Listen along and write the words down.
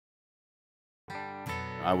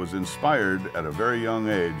I was inspired at a very young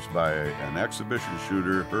age by an exhibition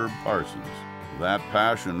shooter, Herb Parsons. That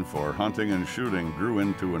passion for hunting and shooting grew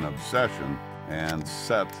into an obsession and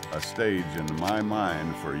set a stage in my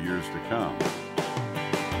mind for years to come.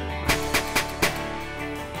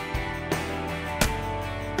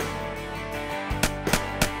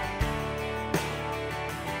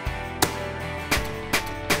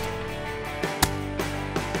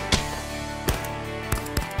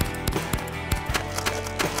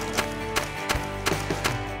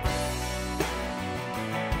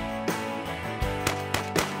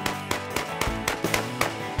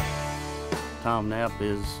 Tom Knapp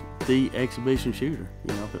is the exhibition shooter.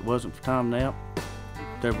 You know, if it wasn't for Tom Knapp,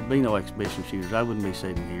 there would be no exhibition shooters. I wouldn't be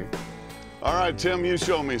sitting here. All right, Tim, you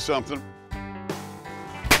show me something.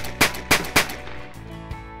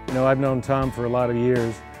 You know, I've known Tom for a lot of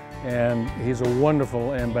years, and he's a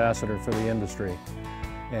wonderful ambassador for the industry.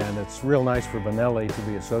 And it's real nice for Benelli to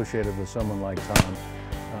be associated with someone like Tom,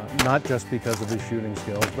 not just because of his shooting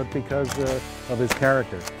skills, but because of his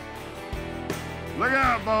character. Look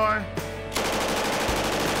out, boy.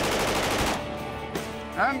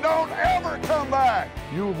 And don't ever come back.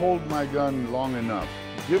 You hold my gun long enough.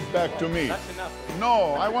 Give back to me. That's enough.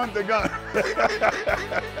 No, I want the gun.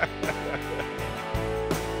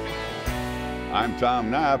 I'm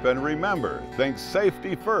Tom Knapp, and remember, think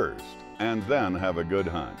safety first, and then have a good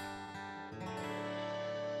hunt.